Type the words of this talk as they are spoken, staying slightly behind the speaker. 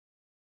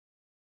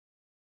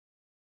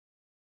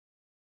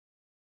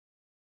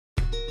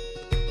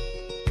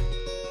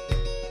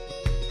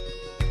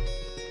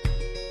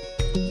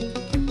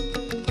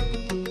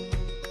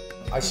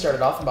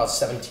started off about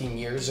 17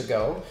 years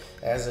ago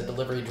as a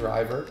delivery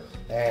driver,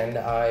 and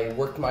I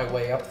worked my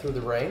way up through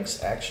the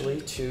ranks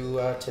actually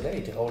to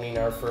today, to owning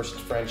our first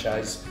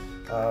franchise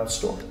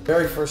store.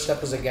 Very first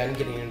step was again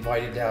getting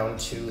invited down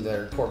to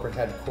their corporate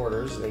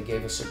headquarters. They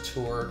gave us a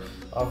tour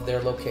of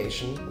their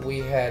location. We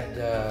had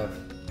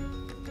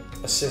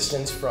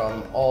assistance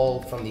from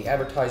the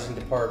advertising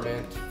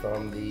department,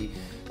 from the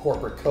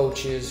corporate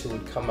coaches who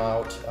would come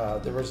out.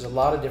 There was a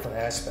lot of different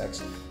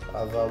aspects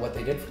of what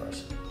they did for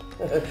us.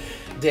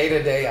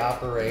 Day-to-day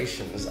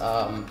operations.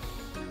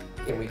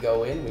 We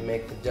go in, we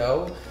make the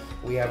dough,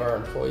 we have our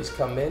employees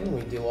come in,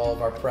 we do all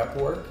of our prep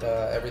work.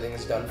 Everything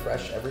is done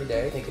fresh every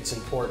day. I think it's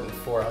important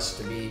for us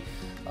to be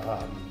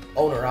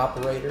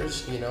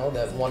owner-operators, you know,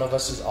 that one of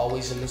us is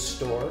always in the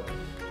store.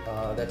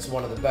 That's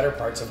one of the better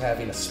parts of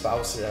having a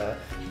spouse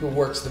who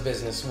works the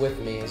business with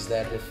me, is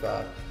that if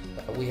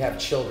we have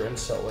children,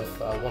 so if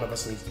one of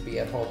us needs to be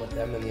at home with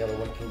them, then the other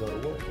one can go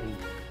to work, and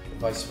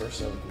vice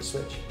versa, we can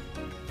switch.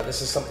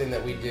 This is something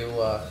that we do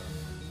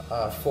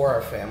for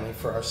our family,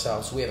 for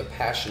ourselves. We have a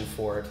passion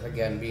for it,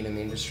 again, being in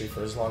the industry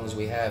for as long as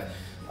we have.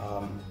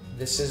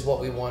 This is what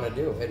we want to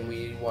do, and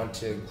we want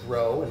to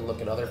grow and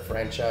look at other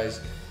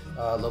franchise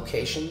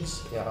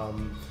locations,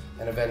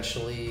 and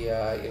eventually,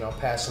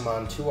 pass them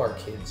on to our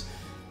kids.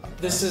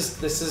 This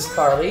is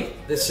Carly.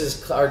 This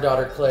is our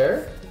daughter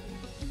Claire.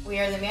 We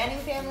are the Manning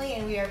family,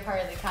 and we are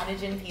part of the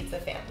Cottage and Pizza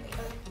family.